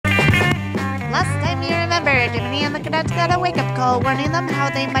Remember, Jiminy and the cadets got a wake-up call warning them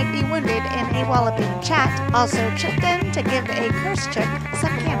how they might be wounded in a walloping chat. Also chipped in to give a curse chick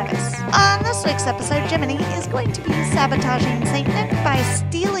some cannabis. On this week's episode, Jiminy is going to be sabotaging St. Nick by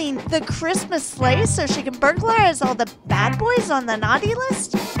stealing the Christmas sleigh so she can burglarize all the bad boys on the naughty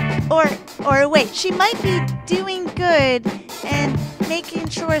list? Or wait, she might be doing good and making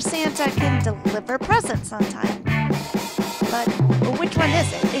sure Santa can deliver presents on time. But which one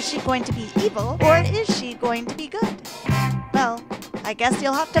is it? Is she going to be evil or is she going to be good? Well, I guess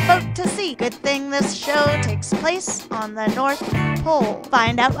you'll have to vote to see. Good thing this show takes place on the North Pole.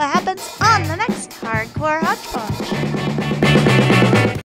 Find out what happens on the next Hardcore Hodgepodge.